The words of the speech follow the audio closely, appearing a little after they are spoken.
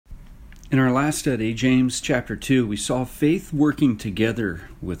In our last study, James chapter 2, we saw faith working together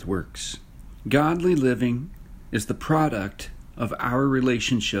with works. Godly living is the product of our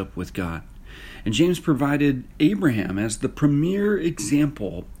relationship with God. And James provided Abraham as the premier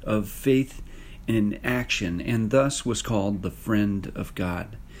example of faith in action, and thus was called the friend of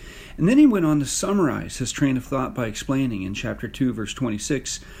God. And then he went on to summarize his train of thought by explaining in chapter 2, verse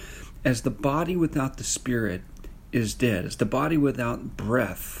 26, as the body without the spirit is dead, as the body without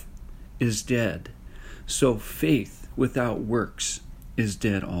breath is dead, so faith without works is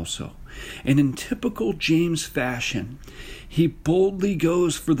dead also. And in typical James fashion, he boldly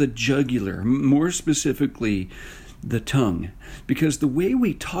goes for the jugular, more specifically the tongue, because the way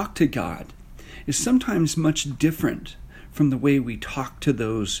we talk to God is sometimes much different from the way we talk to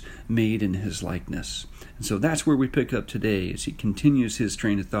those made in his likeness. And so that's where we pick up today as he continues his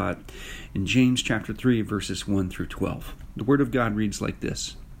train of thought in James chapter 3, verses 1 through 12. The word of God reads like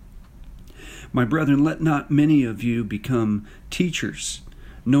this: My brethren, let not many of you become teachers,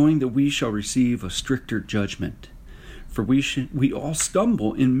 knowing that we shall receive a stricter judgment. For we all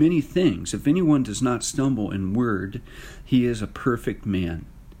stumble in many things. If anyone does not stumble in word, he is a perfect man,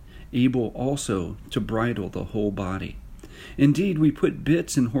 able also to bridle the whole body. Indeed, we put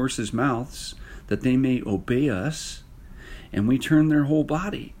bits in horses' mouths, that they may obey us, and we turn their whole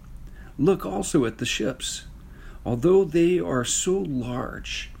body. Look also at the ships. Although they are so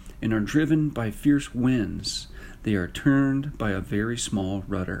large and are driven by fierce winds, they are turned by a very small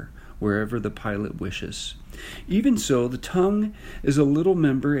rudder, wherever the pilot wishes. Even so, the tongue is a little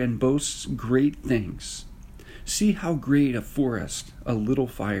member and boasts great things. See how great a forest a little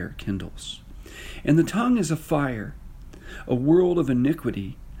fire kindles. And the tongue is a fire, a world of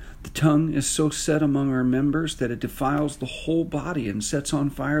iniquity. The tongue is so set among our members that it defiles the whole body and sets on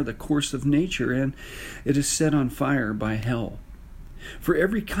fire the course of nature, and it is set on fire by hell. For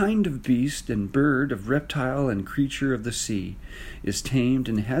every kind of beast and bird, of reptile and creature of the sea is tamed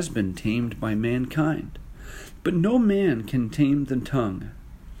and has been tamed by mankind. But no man can tame the tongue.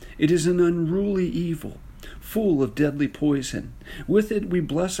 It is an unruly evil, full of deadly poison. With it we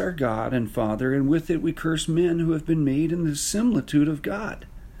bless our God and Father, and with it we curse men who have been made in the similitude of God.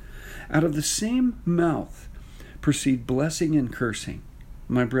 Out of the same mouth proceed blessing and cursing.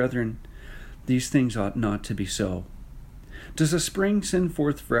 My brethren, these things ought not to be so. Does a spring send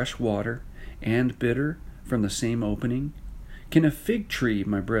forth fresh water and bitter from the same opening? Can a fig tree,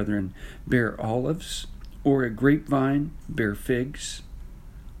 my brethren, bear olives, or a grapevine bear figs?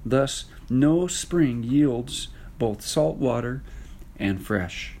 Thus no spring yields both salt water and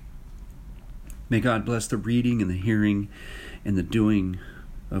fresh. May God bless the reading and the hearing and the doing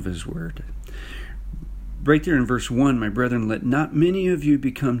of his word. Right there in verse 1, my brethren, let not many of you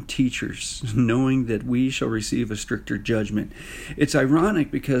become teachers, knowing that we shall receive a stricter judgment. It's ironic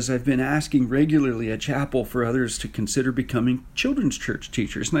because I've been asking regularly at chapel for others to consider becoming children's church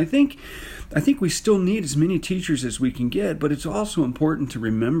teachers. And I think we still need as many teachers as we can get, but it's also important to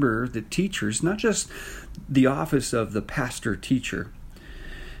remember that teachers, not just the office of the pastor teacher,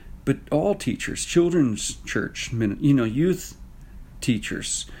 but all teachers, children's church, youth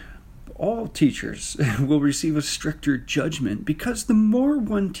teachers, all teachers will receive a stricter judgment, because the more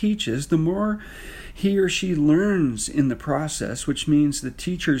one teaches, the more he or she learns in the process, which means the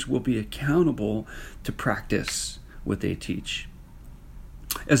teachers will be accountable to practice what they teach.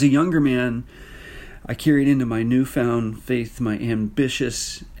 As a younger man, I carried into my newfound faith my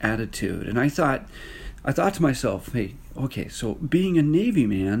ambitious attitude, and I thought to myself, hey, okay, so being a Navy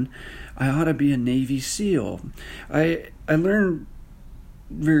man, I ought to be a Navy SEAL. I learned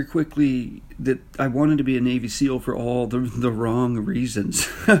very quickly that I wanted to be a Navy SEAL for all the wrong reasons.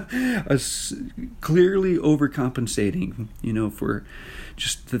 I was clearly overcompensating, for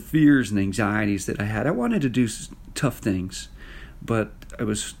just the fears and anxieties that I had. I wanted to do tough things, but I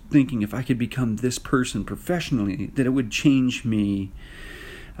was thinking if I could become this person professionally, that it would change me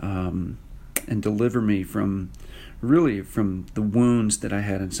and deliver me from the wounds that I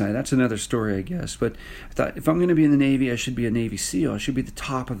had inside. That's another story, I guess. But I thought, if I'm going to be in the Navy, I should be a Navy SEAL. I should be the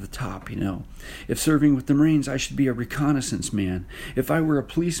top of the top, If serving with the Marines, I should be a reconnaissance man. If I were a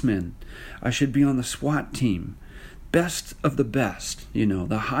policeman, I should be on the SWAT team. Best of the best,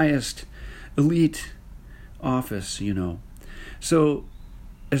 the highest elite office, So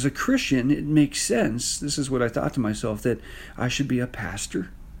as a Christian, it makes sense. This is what I thought to myself, that I should be a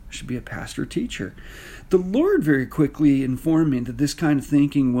pastor. I should be a pastor teacher. The Lord very quickly informed me that this kind of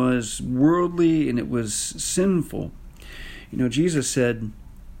thinking was worldly and it was sinful. Jesus said,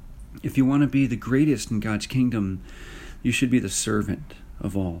 if you want to be the greatest in God's kingdom, you should be the servant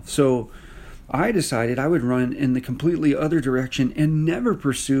of all. So I decided I would run in the completely other direction and never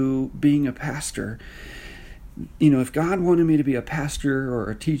pursue being a pastor. If God wanted me to be a pastor or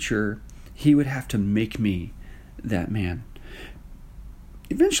a teacher, he would have to make me that man.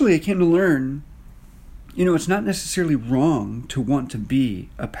 Eventually I came to learn, it's not necessarily wrong to want to be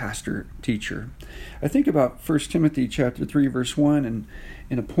a pastor teacher. I think about 1 Timothy chapter 3, verse 1,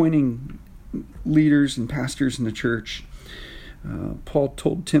 and appointing leaders and pastors in the church. Paul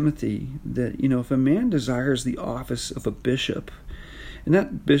told Timothy that, if a man desires the office of a bishop, and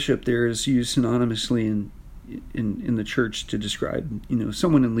that bishop there is used synonymously in the church to describe,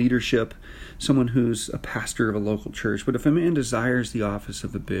 someone in leadership, someone who's a pastor of a local church. But if a man desires the office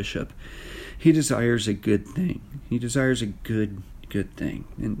of a bishop, he desires a good thing. He desires a good thing.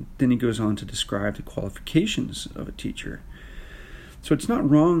 And then he goes on to describe the qualifications of a teacher. So it's not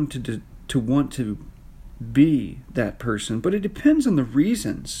wrong to want to be that person, but it depends on the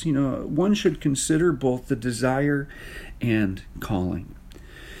reasons. One should consider both the desire and calling.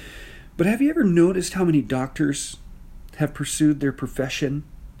 But have you ever noticed how many doctors have pursued their profession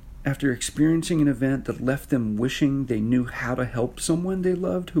after experiencing an event that left them wishing they knew how to help someone they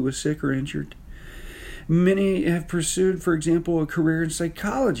loved who was sick or injured? Many have pursued, for example, a career in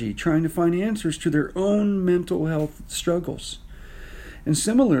psychology, trying to find answers to their own mental health struggles. And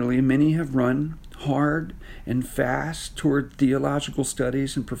similarly, many have run hard and fast toward theological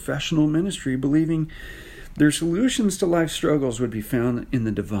studies and professional ministry, believing their solutions to life's struggles would be found in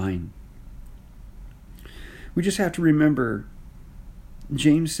the divine. We just have to remember,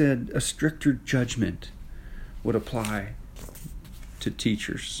 James said a stricter judgment would apply to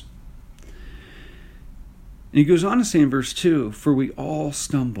teachers. And he goes on to say in verse 2, "For we all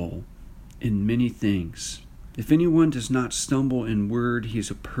stumble in many things. If anyone does not stumble in word, he is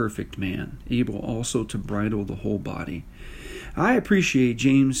a perfect man, able also to bridle the whole body." I appreciate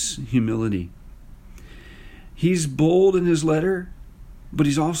James' humility. He's bold in his letter, but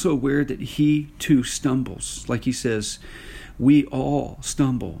he's also aware that he too stumbles. Like he says, we all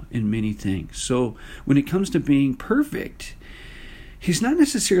stumble in many things. So when it comes to being perfect, he's not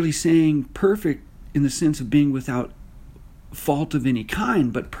necessarily saying perfect in the sense of being without fault of any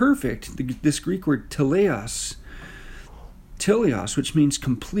kind, but perfect, this Greek word teleos, which means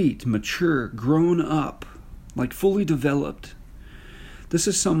complete, mature, grown up, like fully developed. This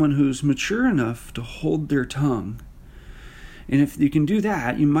is someone who's mature enough to hold their tongue. And if you can do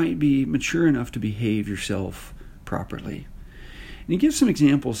that, you might be mature enough to behave yourself properly. And he gives some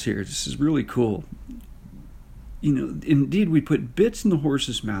examples here. This is really cool. Indeed, we put bits in the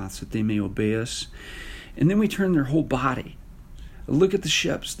horses' mouths that they may obey us, and then we turn their whole body. Look at the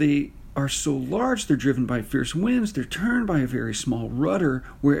ships. They are so large, they're driven by fierce winds. They're turned by a very small rudder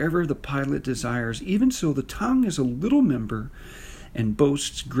wherever the pilot desires. Even so, the tongue is a little member and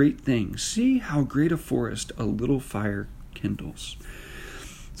boasts great things. See how great a forest a little fire kindles.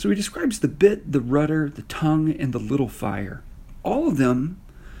 So he describes the bit, the rudder, the tongue, and the little fire. All of them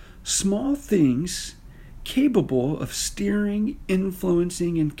small things capable of steering,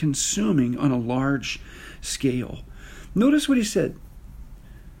 influencing, and consuming on a large scale. Notice what he said.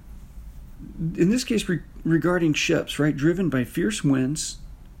 In this case, regarding ships, right? Driven by fierce winds,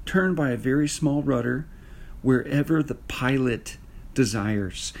 turned by a very small rudder, wherever the pilot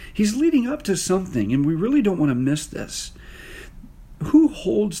desires. He's leading up to something, and we really don't want to miss this. Who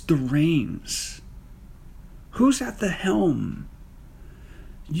holds the reins? Who's at the helm?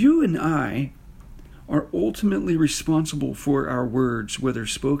 You and I are ultimately responsible for our words, whether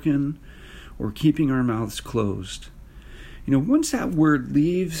spoken or keeping our mouths closed. Once that word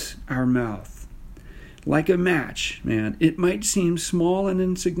leaves our mouth, like a match, man, it might seem small and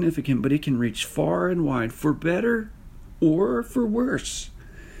insignificant, but it can reach far and wide, for better or for worse.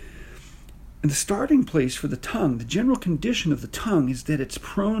 And the starting place for the tongue, the general condition of the tongue, is that it's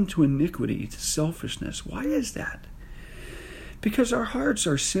prone to iniquity, to selfishness. Why is that? Because our hearts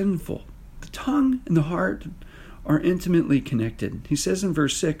are sinful. The tongue and the heart are intimately connected. He says in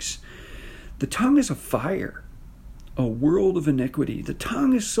verse 6, the tongue is a fire, a world of iniquity. The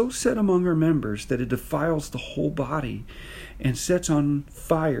tongue is so set among our members that it defiles the whole body and sets on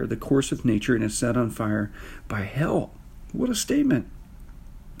fire the course of nature, and is set on fire by hell. What a statement.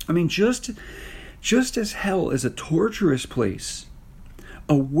 I mean, just as hell is a torturous place,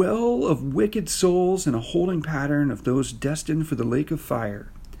 a well of wicked souls and a holding pattern of those destined for the lake of fire,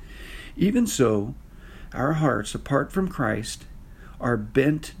 even so, our hearts, apart from Christ, are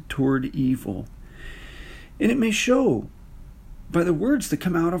bent toward evil. And it may show by the words that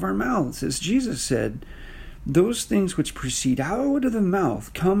come out of our mouths. As Jesus said, Those things which proceed out of the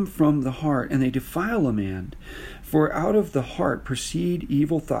mouth come from the heart, and they defile a man. For out of the heart proceed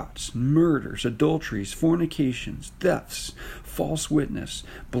evil thoughts, murders, adulteries, fornications, thefts, false witness,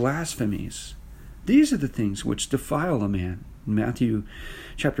 blasphemies. These are the things which defile a man. Matthew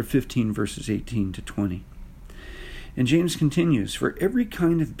chapter 15, verses 18 to 20. And James continues, for every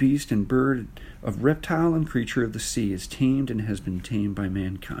kind of beast and bird, of reptile and creature of the sea is tamed and has been tamed by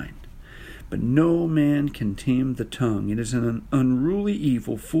mankind. But no man can tame the tongue. It is an unruly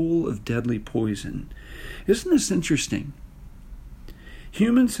evil full of deadly poison. Isn't this interesting?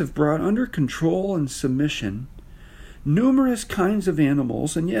 Humans have brought under control and submission numerous kinds of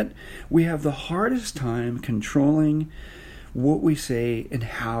animals, and yet we have the hardest time controlling what we say and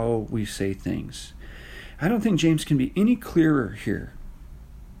how we say things. I don't think James can be any clearer here.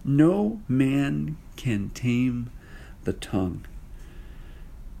 No man can tame the tongue.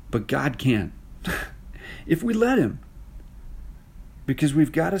 But God can, if we let him. Because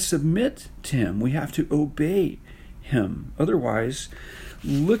we've got to submit to him. We have to obey him. Otherwise,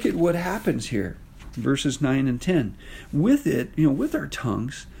 look at what happens here. Verses 9 and 10. With it, with our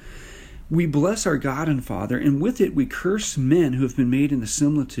tongues, we bless our God and Father, and with it we curse men who have been made in the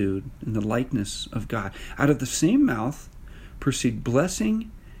similitude and the likeness of God. Out of the same mouth proceed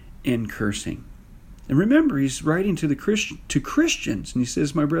blessing and cursing. And remember, he's writing to Christians, and he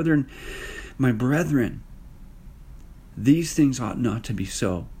says, my brethren, these things ought not to be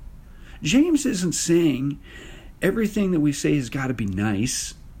so. James isn't saying everything that we say has got to be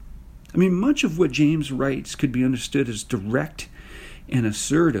nice. I mean, much of what James writes could be understood as direct and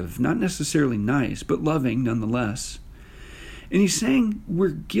assertive, not necessarily nice, but loving nonetheless. And he's saying we're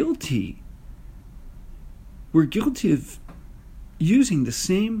guilty. We're guilty of using the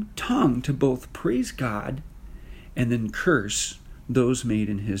same tongue to both praise God and then curse those made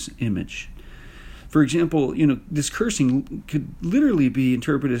in his image. For example, this cursing could literally be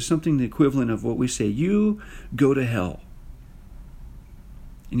interpreted as something the equivalent of what we say, you go to hell.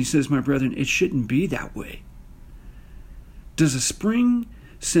 And he says, my brethren, it shouldn't be that way. Does a spring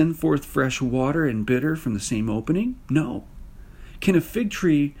send forth fresh water and bitter from the same opening? No. Can a fig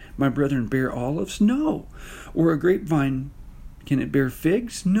tree, my brethren, bear olives? No. Or a grapevine, can it bear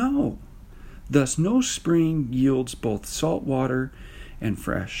figs? No. Thus, no spring yields both salt water and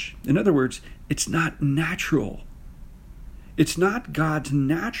fresh. In other words, it's not natural. It's not God's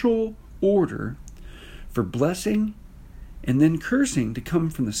natural order for blessing and then cursing to come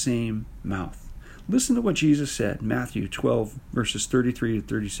from the same mouth. Listen to what Jesus said, Matthew 12, verses 33 to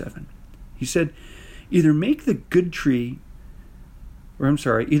 37. He said, either make the tree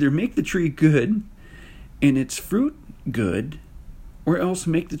good and its fruit good, or else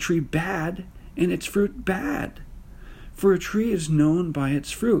make the tree bad and its fruit bad. For a tree is known by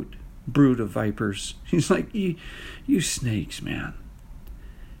its fruit. Brood of vipers. He's like, you snakes, man.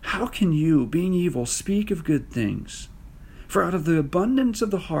 How can you, being evil, speak of good things? For out of the abundance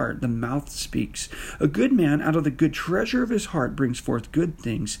of the heart, the mouth speaks. A good man out of the good treasure of his heart brings forth good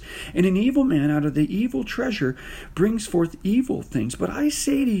things, and an evil man out of the evil treasure brings forth evil things. But I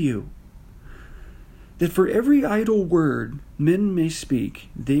say to you, that for every idle word men may speak,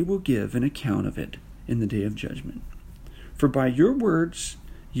 they will give an account of it in the day of judgment. For by your words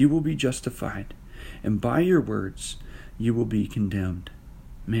you will be justified, and by your words you will be condemned.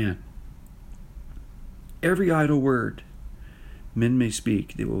 Man, every idle word men may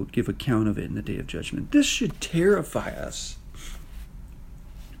speak, they will give account of it in the day of judgment. This should terrify us.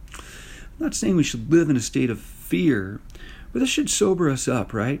 I'm not saying we should live in a state of fear, but this should sober us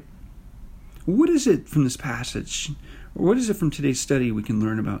up, right? What is it from this passage, or what is it from today's study we can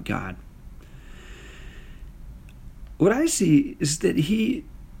learn about God? What I see is that he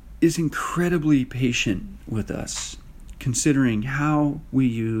is incredibly patient with us, considering how we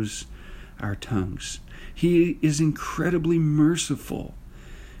use our tongues. He is incredibly merciful,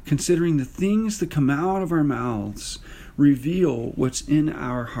 considering the things that come out of our mouths reveal what's in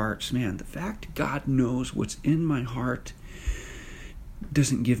our hearts. Man, the fact God knows what's in my heart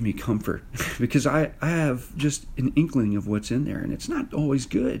doesn't give me comfort, because I have just an inkling of what's in there, and it's not always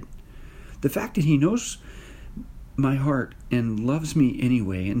good. The fact that he knows my heart and loves me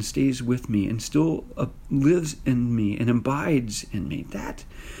anyway and stays with me and still lives in me and abides in me, that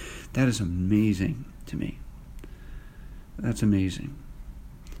is amazing to me. That's amazing.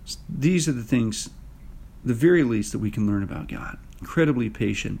 These are the things, the very least, that we can learn about God. Incredibly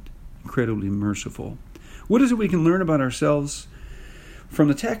patient, incredibly merciful. What is it we can learn about ourselves from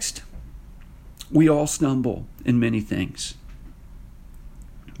the text? We all stumble in many things.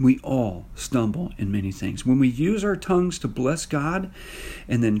 We all stumble in many things. When we use our tongues to bless God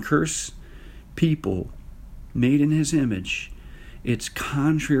and then curse people, made in his image, it's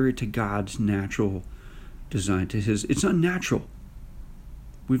contrary to God's natural design. It's unnatural.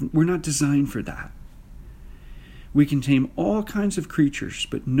 We're not designed for that. We can tame all kinds of creatures,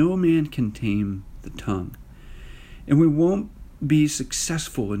 but no man can tame the tongue. And we won't be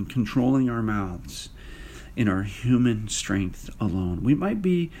successful in controlling our mouths in our human strength alone. We might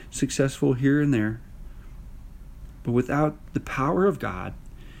be successful here and there, but without the power of God,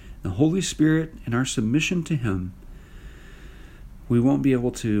 the Holy Spirit, and our submission to Him, we won't be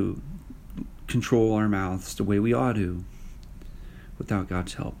able to control our mouths the way we ought to without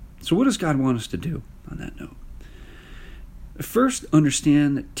God's help. So what does God want us to do on that note? First,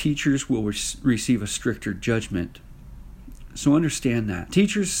 understand that teachers will receive a stricter judgment. So understand that.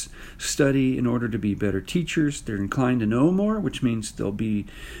 Teachers study in order to be better teachers. They're inclined to know more, which means they'll be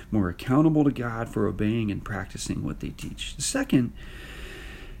more accountable to God for obeying and practicing what they teach. Second,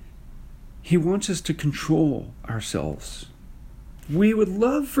 He wants us to control ourselves. We would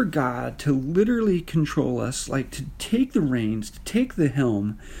love for God to literally control us, like to take the reins, to take the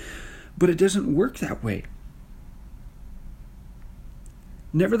helm, but it doesn't work that way.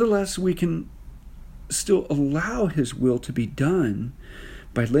 Nevertheless, we can still allow His will to be done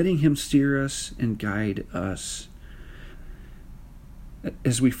by letting Him steer us and guide us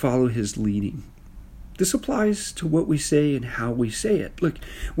as we follow His leading. This applies to what we say and how we say it. Look,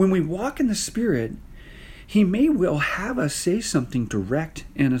 when we walk in the Spirit, He may well have us say something direct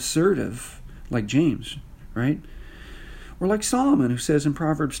and assertive, like James, right? Or like Solomon, who says in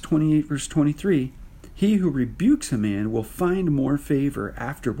Proverbs 28, verse 23, "He who rebukes a man will find more favor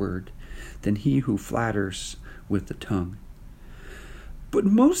afterward than he who flatters with the tongue." But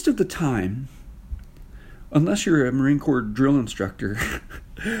most of the time, unless you're a Marine Corps drill instructor,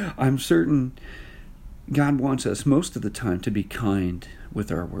 I'm certain God wants us most of the time to be kind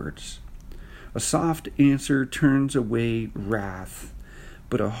with our words. A soft answer turns away wrath,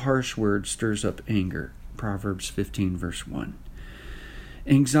 but a harsh word stirs up anger. Proverbs 15, verse 1.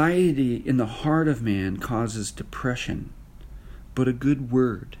 Anxiety in the heart of man causes depression, but a good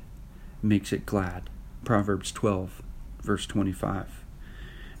word makes it glad. Proverbs 12, verse 25.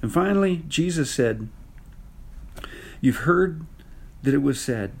 And finally, Jesus said, "You've heard that it was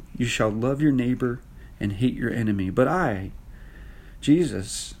said, 'You shall love your neighbor and hate your enemy.' But I,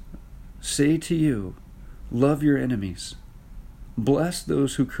 Jesus, say to you, love your enemies. Bless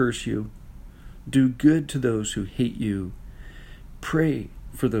those who curse you. Do good to those who hate you. Pray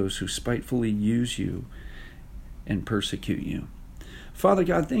for those who spitefully use you and persecute you." Father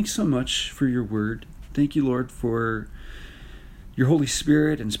God, thanks so much for your word. Thank you, Lord, for your Holy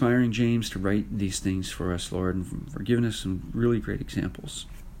Spirit inspiring James to write these things for us, Lord, and for giving us some really great examples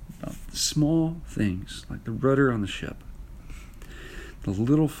of small things like the rudder on the ship, the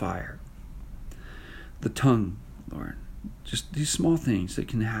little fire, the tongue, Lord. Just these small things that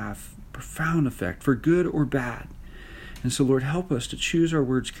can have profound effect for good or bad. And so, Lord, help us to choose our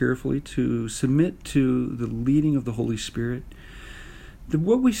words carefully, to submit to the leading of the Holy Spirit, that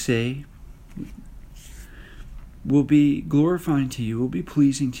what we say will be glorifying to you, will be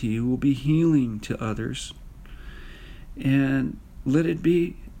pleasing to you, will be healing to others. And let it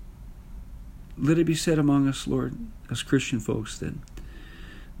be said among us, Lord, as Christian folks,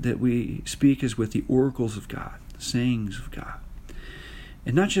 that we speak as with the oracles of God, the sayings of God.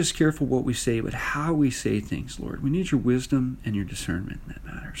 And not just careful what we say, but how we say things, Lord. We need your wisdom and your discernment in that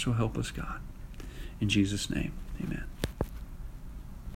matter. So help us, God. In Jesus' name, amen.